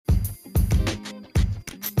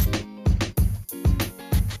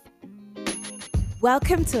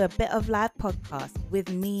Welcome to a Bit of Life podcast with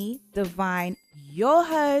me, Divine, your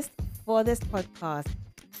host for this podcast.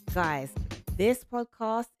 Guys, this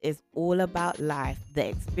podcast is all about life, the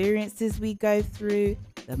experiences we go through,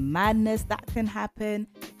 the madness that can happen,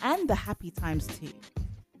 and the happy times too.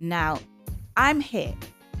 Now, I'm here.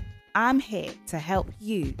 I'm here to help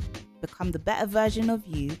you become the better version of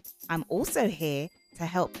you. I'm also here to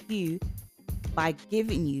help you by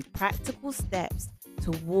giving you practical steps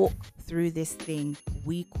to walk through this thing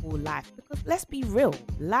we call life. Because let's be real,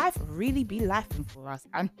 life really be lifing for us.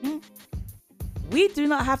 And we do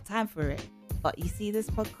not have time for it. But you see this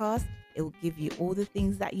podcast, it will give you all the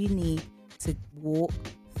things that you need to walk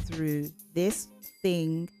through this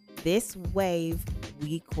thing, this wave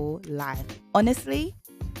we call life. Honestly,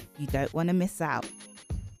 you don't want to miss out.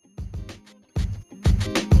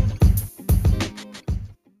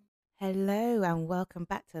 Hello and welcome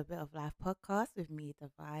back to a Bit of Life podcast with me,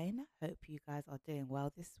 Divine. Hope you guys are doing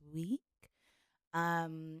well this week.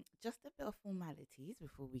 Just a bit of formalities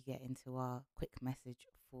before we get into our quick message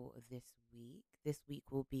for this week. This week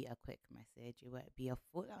will be a quick message. It won't be a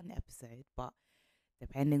full-on episode, but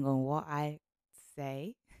depending on what I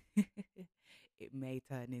say, it may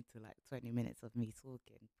turn into like 20 minutes of me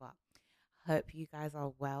talking. But hope you guys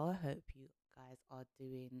are well. I hope you guys are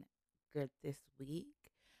doing good this week.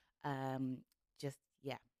 Just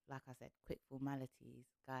yeah, like I said, quick formalities,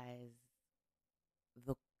 guys.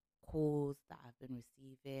 The calls that I've been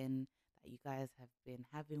receiving, that you guys have been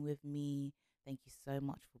having with me. Thank you so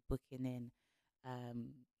much for booking in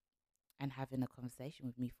and having a conversation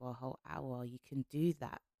with me for a whole hour. You can do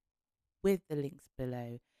that with the links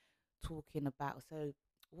below, talking about. So,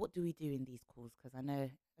 what do we do in these calls? Because I know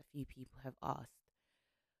a few people have asked.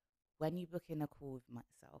 When you book in a call with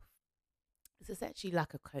myself, it's essentially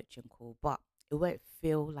like a coaching call, but it won't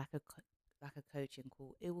feel like like a coaching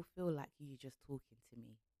call. It will feel like you just talking to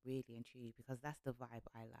me, really and truly, because that's the vibe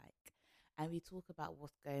I like. And we talk about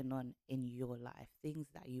what's going on in your life, things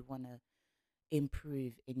that you want to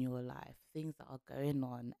improve in your life, things that are going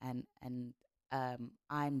on, and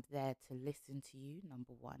I'm there to listen to you.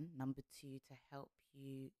 Number one, number two, to help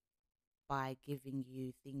you by giving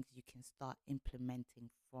you things you can start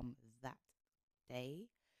implementing from that day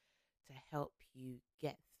to help you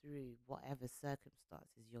get through whatever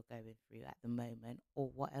circumstances you're going through at the moment, or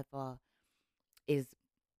whatever is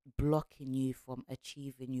blocking you from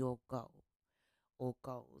achieving your goal or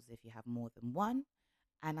goals if you have more than one.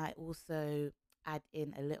 And I also add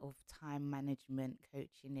in a little time management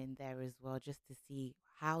coaching in there as well, just to see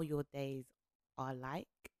how your days are like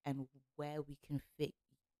and where we can fit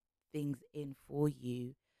things in for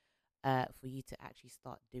you to actually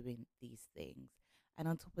start doing these things. And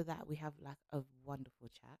on top of that, we have like a wonderful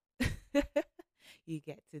chat. You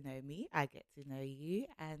get to know me, I get to know you,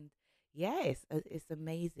 and yeah, it's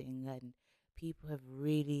amazing, and people have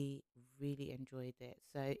really really enjoyed it.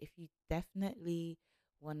 So if you definitely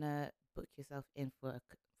want to book yourself in for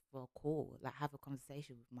for a call, like have a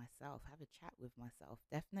conversation with myself, have a chat with myself,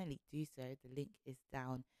 definitely do so. The link is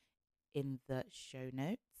down in the show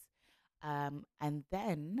notes. And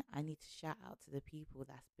then I need to shout out to the people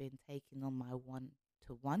that's been taking on my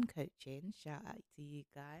one-to-one coaching. Shout out to you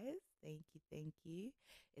guys. Thank you, thank you.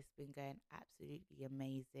 It's been going absolutely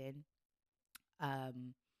amazing.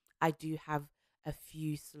 Um, I do have a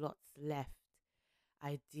few slots left.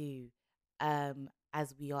 I do.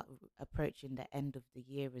 As we are approaching the end of the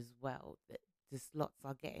year as well, the slots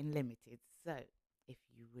are getting limited. So if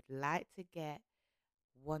you would like to get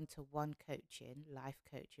one-to-one coaching, life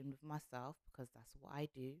coaching with myself, because that's what I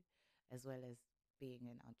do, as well as being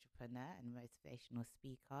an entrepreneur and motivational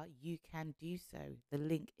speaker, you can do so. The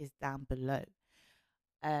link is down below.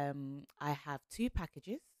 I have two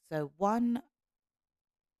packages. So one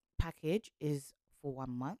package is for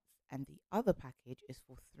 1 month, and the other package is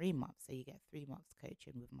for 3 months. So you get 3 months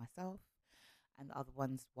coaching with myself, and the other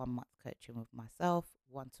one's 1 month coaching with myself.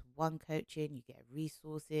 One-to-one coaching, you get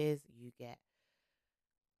resources, you get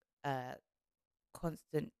uh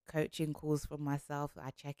constant coaching calls from myself.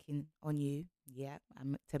 I check in on you, yeah,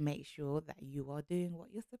 to make sure that you are doing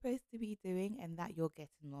what you're supposed to be doing and that you're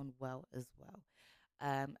getting on well, as well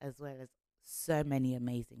as so many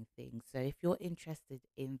amazing things. So if you're interested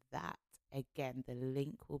in that, again, the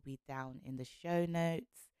link will be down in the show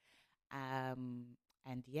notes.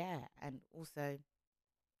 And yeah, and also,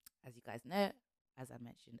 as you guys know, as I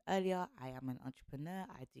mentioned earlier, I am an entrepreneur.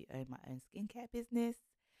 I do own my own skincare business.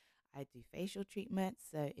 I do facial treatments.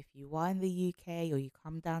 So if you are in the UK or you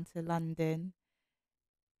come down to London,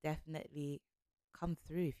 definitely come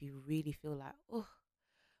through. If you really feel like, oh,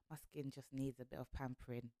 my skin just needs a bit of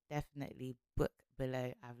pampering, definitely book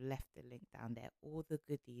below. I've left the link down there. All the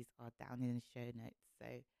goodies are down in the show notes. So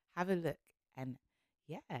have a look. And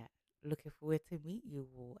yeah, looking forward to meet you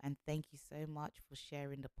all. And thank you so much for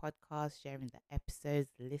sharing the podcast, sharing the episodes,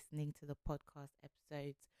 listening to the podcast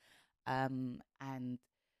episodes, and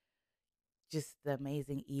just the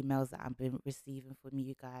amazing emails that I've been receiving from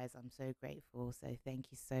you guys. I'm so grateful. So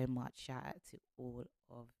thank you so much. Shout out to all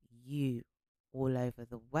of you all over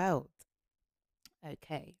the world.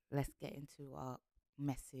 Okay, let's get into our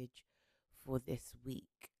message for this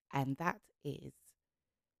week. And that is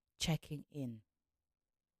checking in.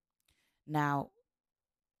 Now,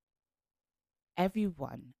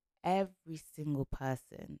 everyone, every single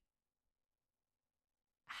person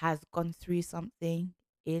has gone through something,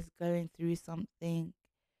 is going through something,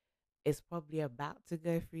 is probably about to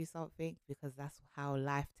go through something, because that's how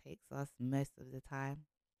life takes us most of the time.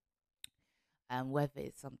 And whether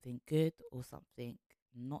it's something good or something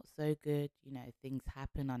not so good, things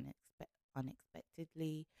happen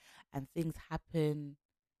unexpectedly, and things happen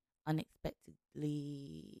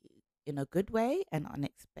unexpectedly in a good way and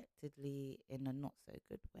unexpectedly in a not so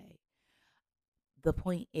good way. The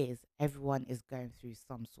point is, everyone is going through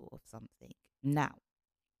some sort of something. Now,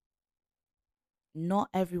 not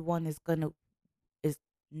everyone is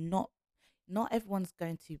not not everyone's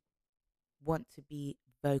going to want to be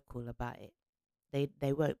vocal about it.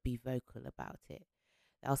 They won't be vocal about it.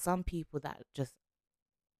 There are some people that just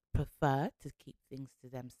prefer to keep things to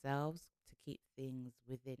themselves, to keep things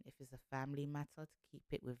within, if it's a family matter, to keep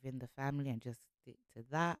it within the family and just stick to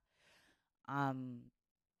that. Um,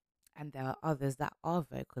 and there are others that are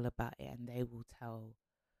vocal about it, and they will tell,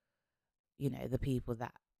 the people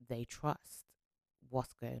that they trust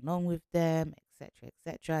what's going on with them, etc.,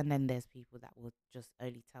 etc. And then there's people that will just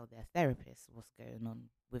only tell their therapist what's going on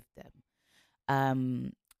with them.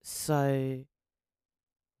 So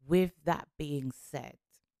with that being said,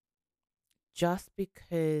 just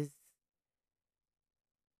because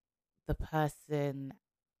the person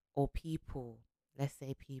or people, let's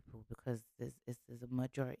say people, because there's a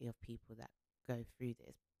majority of people that go through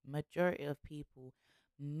this. Majority of people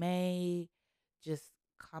may just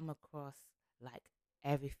come across like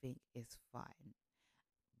everything is fine,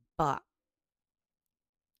 but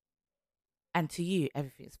and to you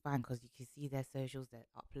everything's fine because you can see their socials, they're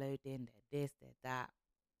uploading, they're this, they're that,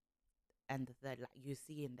 and the third, like you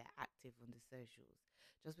seeing they're active on the socials.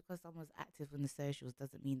 Just because someone's active on the socials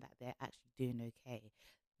doesn't mean that they're actually doing okay.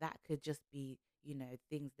 That could just be,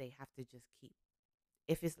 things they have to just keep.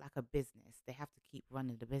 If it's like a business, they have to keep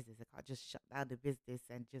running the business. They can't just shut down the business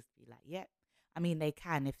and just be like, yep. I mean, they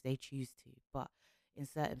can if they choose to, but in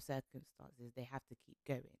certain circumstances, they have to keep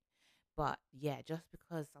going. But yeah, just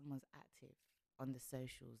because someone's active on the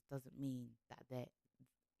socials doesn't mean that they're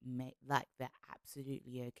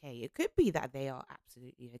absolutely okay. It could be that they are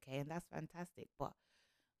absolutely okay, and that's fantastic. But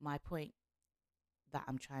my point that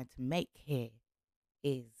I'm trying to make here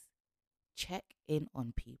is check in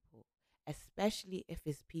on people, especially if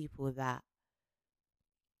it's people that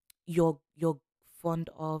you're fond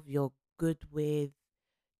of, you're good with.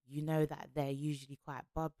 You know that they're usually quite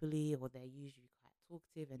bubbly or they're usually quite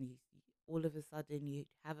talkative, and all of a sudden you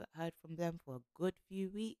haven't heard from them for a good few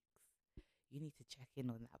weeks. You need to check in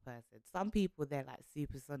on that person. Some people, they're like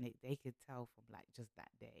supersonic. They could tell from like just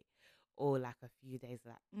that day or like a few days,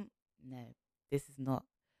 like, no, this is not,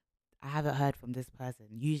 I haven't heard from this person.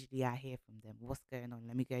 Usually I hear from them. What's going on?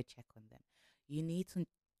 Let me go check on them. You need to,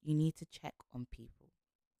 you need to check on people,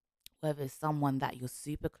 whether it's someone that you're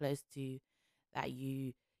super close to, that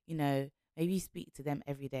maybe you speak to them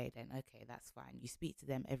every day, then okay, that's fine. You speak to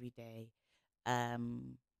them every day.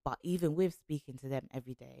 But even with speaking to them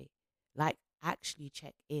every day, like actually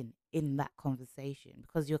check in that conversation,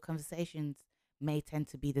 because your conversations may tend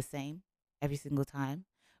to be the same every single time.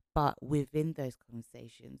 But within those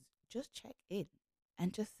conversations, just check in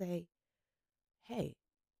and just say, hey,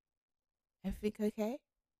 everything okay?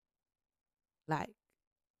 Like,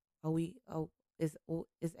 are we, oh, is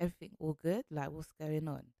everything all good? Like, what's going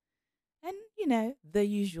on? And the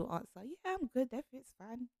usual answer, yeah, I'm good, everything's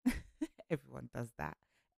fine. Everyone does that.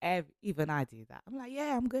 Even I do that. I'm like,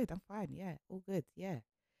 yeah, I'm good, I'm fine, yeah, all good, yeah.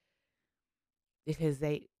 Because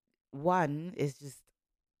one is just,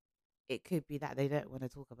 it could be that they don't want to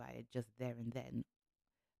talk about it just there and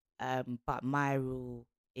then. But my rule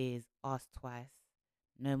is ask twice,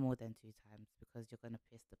 no more than two times, because you're gonna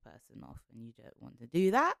piss the person off, and you don't want to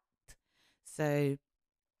do that. So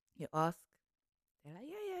you ask, they're like,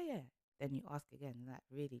 yeah, yeah, yeah. Then you ask again, like,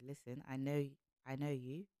 really, listen, I know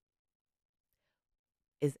you.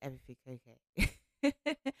 Is everything okay?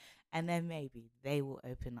 And then maybe they will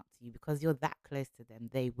open up to you because you're that close to them.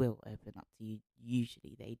 They will open up to you.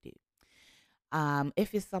 Usually they do.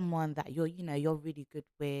 If it's someone that you're really good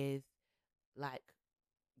with, like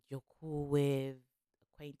you're cool with,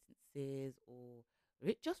 acquaintances, or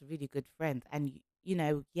just really good friends, and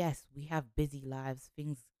yes, we have busy lives,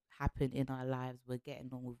 things happen in our lives, we're getting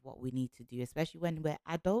on with what we need to do, especially when we're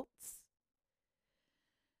adults,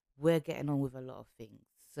 we're getting on with a lot of things.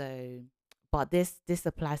 So, but this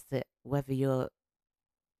applies to whether you're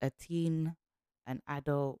a teen, an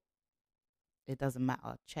adult, it doesn't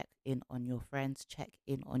matter. Check in on your friends, check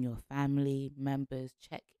in on your family members,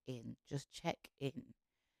 check in, just check in.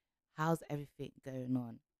 How's everything going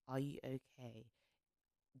on? Are you okay?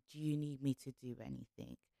 Do you need me to do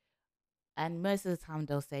anything? And most of the time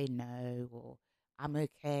they'll say no, or I'm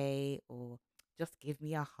okay, or just give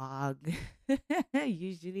me a hug.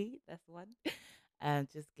 Usually that's one.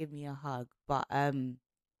 Just give me a hug. But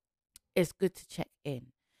it's good to check in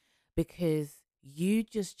because you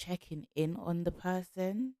just checking in on the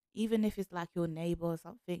person, even if it's like your neighbor or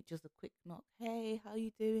something, just a quick knock. Hey, how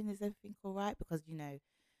you doing? Is everything all right? Because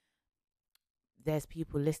there's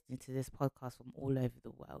people listening to this podcast from all over the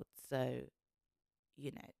world. So,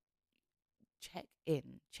 you know, check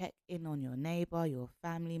in on your neighbor, your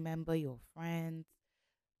family member, your friends,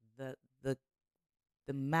 the the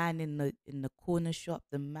the man in the corner shop,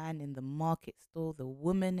 the man in the market stall, the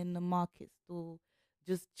woman in the market stall.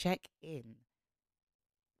 Just check in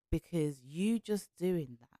because you just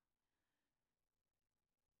doing that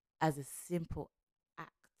as a simple act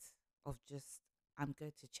of just, I'm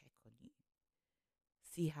going to check on you,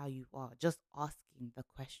 see how you are. Just asking the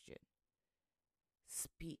question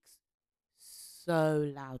speaks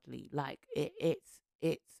so loudly. Like it's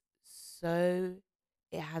so,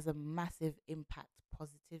 it has a massive impact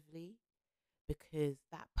positively because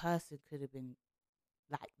that person could have been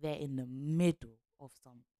like they're in the middle of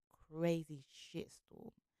some crazy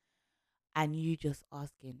shitstorm and you just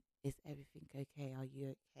asking, is everything okay? Are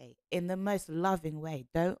you okay? In the most loving way.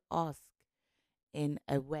 Don't ask in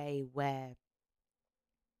a way where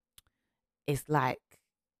it's like,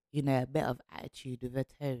 a bit of attitude with a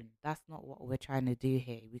tone. That's not what we're trying to do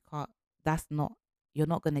here. We can't, that's not, you're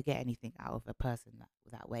not going to get anything out of a person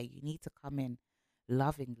that way. You need to come in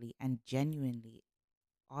lovingly and genuinely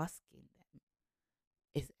asking them,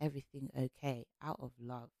 is everything okay? Out of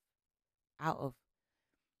love, out of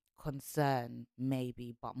concern,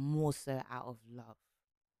 maybe, but more so out of love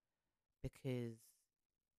because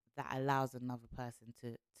that allows another person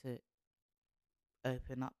to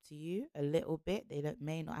open up to you a little bit. They don't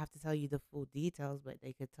may not have to tell you the full details, but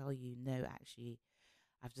they could tell you, no, actually,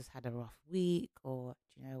 I've just had a rough week, or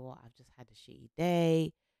do you know what, I've just had a shitty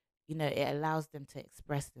day. It allows them to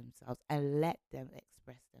express themselves and let them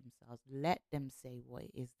express themselves. Let them say what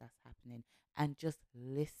it is that's happening and just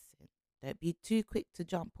listen. Don't be too quick to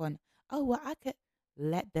jump on, oh, well, I could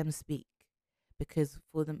let them speak. Because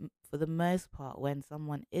for the most part, when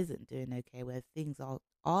someone isn't doing okay, where things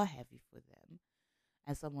are heavy for them,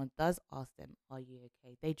 and someone does ask them, are you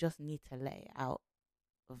okay? They just need to let it out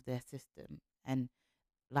of their system. And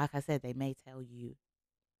like I said, they may tell you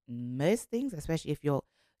most things, especially if you're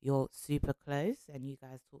super close and you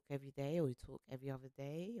guys talk every day or you talk every other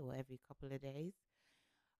day or every couple of days.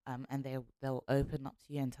 And they'll open up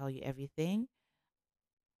to you and tell you everything,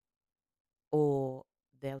 or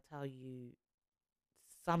they'll tell you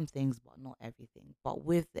some things but not everything. But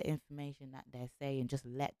with the information that they're saying, just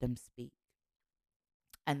let them speak.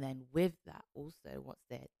 And then with that, also, once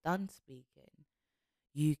they're done speaking,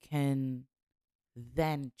 you can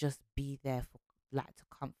then just be there for, like, to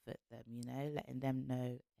comfort them, letting them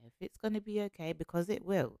know if it's going to be okay, because it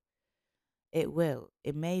will. It will.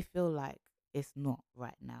 It may feel like it's not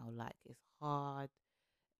right now, like it's hard.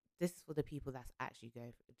 This is for the people that's actually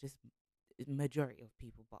going through, just majority of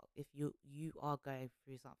people. But if you are going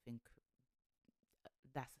through something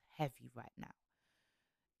that's heavy right now,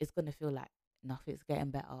 it's going to feel like nothing's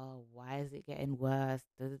getting better. Why is it getting worse?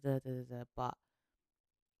 Da, da, da, da, da. But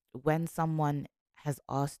when someone has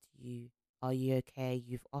asked you, are you okay?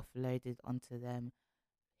 You've offloaded onto them,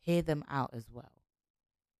 hear them out as well.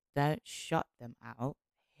 Don't shut them out,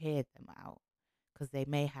 hear them out. Because they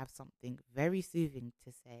may have something very soothing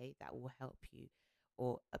to say that will help you,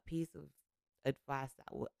 or a piece of advice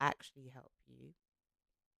that will actually help you.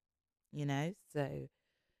 So,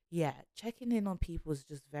 yeah, checking in on people is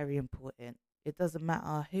just very important. It doesn't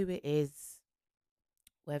matter who it is,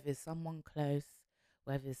 whether it's someone close,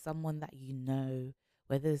 whether it's someone that you know,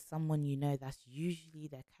 whether it's someone you know that's usually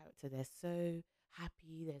their character. They're so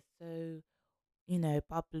happy, they're so,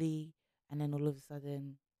 bubbly, and then all of a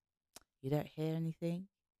sudden You don't hear anything,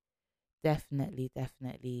 definitely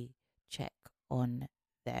check on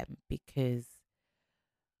them, because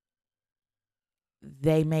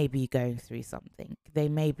they may be going through something. They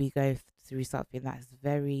may be going through something that's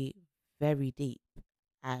very, very deep.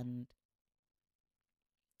 And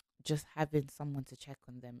just having someone to check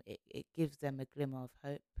on them, it gives them a glimmer of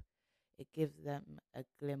hope. It gives them a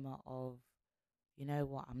glimmer of, you know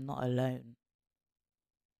what, I'm not alone.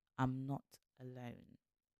 I'm not alone.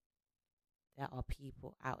 There are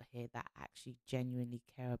people out here that actually genuinely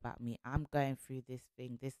care about me. I'm going through this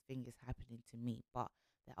thing. This thing is happening to me. But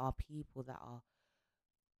there are people that are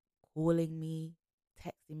calling me,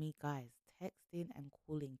 texting me. Guys, texting and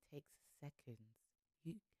calling takes seconds.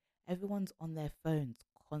 You, everyone's on their phones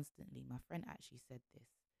constantly. My friend actually said this,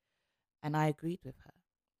 and I agreed with her.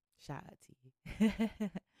 Shout out to you.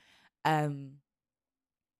 um,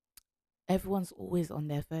 Everyone's always on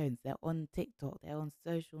their phones. They're on TikTok. They're on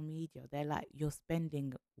social media. They're like, you're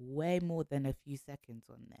spending way more than a few seconds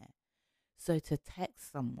on there. So to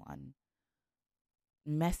text someone,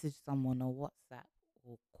 message someone or WhatsApp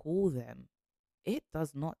or call them, it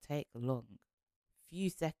does not take long. Few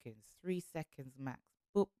seconds, 3 seconds max.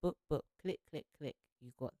 Boop, boop, boop. Click, click, click.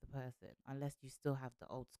 You got the person. Unless you still have the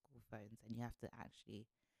old school phones and you have to actually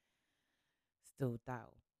still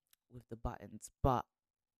dial with the buttons. But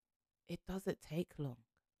it doesn't take long.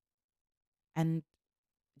 And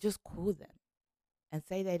just call them and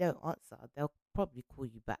say they don't answer. They'll probably call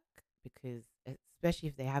you back, because especially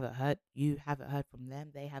if they haven't heard, you haven't heard from them,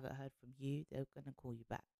 they haven't heard from you, they're going to call you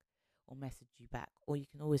back or message you back. Or you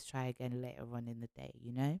can always try again later on in the day,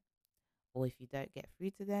 you know? Or if you don't get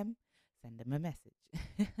through to them, send them a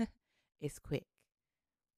message. It's quick.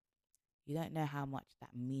 You don't know how much that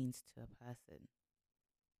means to a person.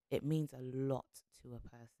 It means a lot to a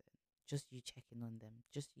person. Just you checking on them,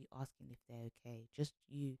 just you asking if they're okay, just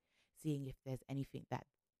you seeing if there's anything that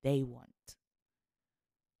they want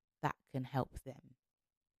that can help them.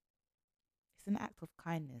 It's an act of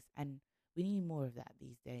kindness, and we need more of that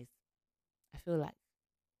these days. I feel like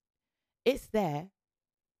it's there,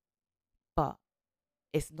 but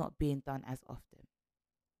it's not being done as often.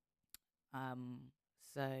 Um,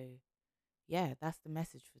 so yeah, that's the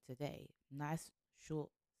message for today. Nice, short,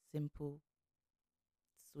 simple,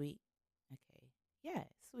 sweet. Okay, yeah,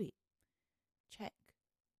 sweet. Check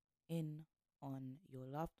in on your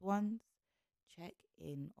loved ones. Check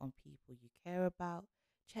in on people you care about.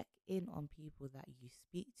 Check in on people that you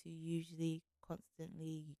speak to usually,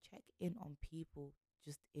 constantly. You check in on people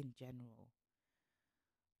just in general.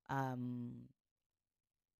 Um,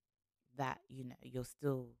 that you're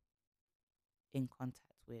still in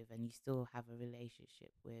contact with, and you still have a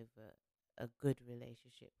relationship with, a good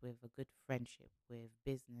relationship with, a good friendship with,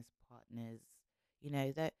 business partners.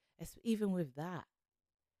 That it's even with that.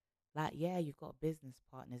 Like, yeah, you've got business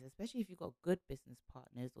partners, especially if you've got good business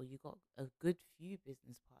partners or you've got a good few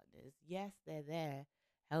business partners. Yes, they're there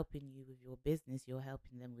helping you with your business, you're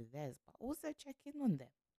helping them with theirs, but also check in on them.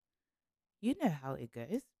 You know how it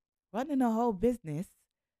goes. Running a whole business,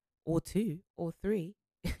 or two, or three,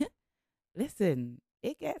 listen,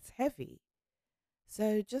 it gets heavy.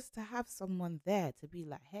 So just to have someone there to be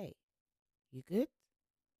like, hey, you good?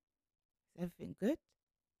 Is everything good?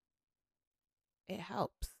 It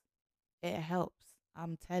helps. It helps.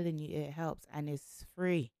 I'm telling you, it helps, and it's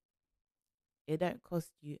free. It don't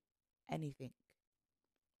cost you anything.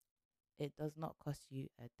 It does not cost you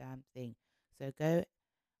a damn thing. So go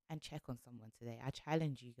and check on someone today. I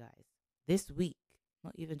challenge you guys this week,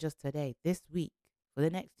 not even just today, this week, for the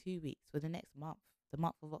next 2 weeks, for the next month, the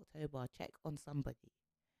month of October, check on somebody,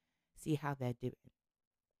 see how they're doing,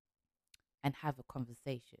 and have a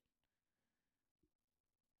conversation.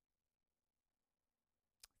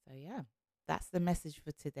 So, yeah, that's the message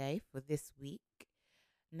for today, for this week.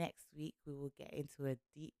 Next week we will get into a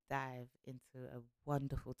deep dive into a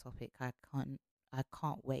wonderful topic. I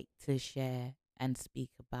can't wait to share and speak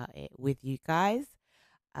about it with you guys.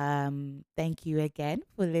 Thank you again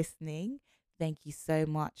for listening. Thank you so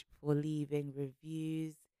much for leaving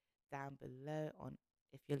reviews down below. On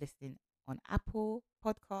If you're listening on Apple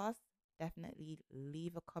Podcasts, definitely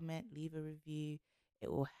leave a comment, leave a review.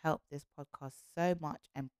 It will help this podcast so much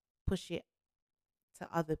and push it to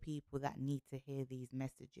other people that need to hear these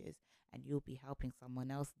messages, and you'll be helping someone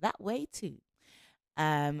else that way too.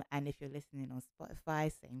 And if you're listening on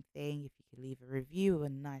Spotify, same thing. If you could leave a review or a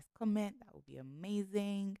nice comment, that would be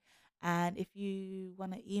amazing. And if you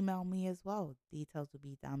want to email me as well, details will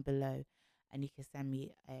be down below. And you can send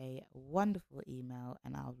me a wonderful email,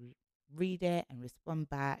 and I'll read it and respond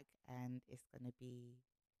back. And it's going to be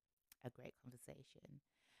a great conversation.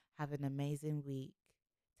 Have an amazing week.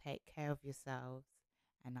 Take care of yourselves,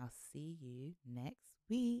 and I'll see you next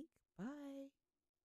week.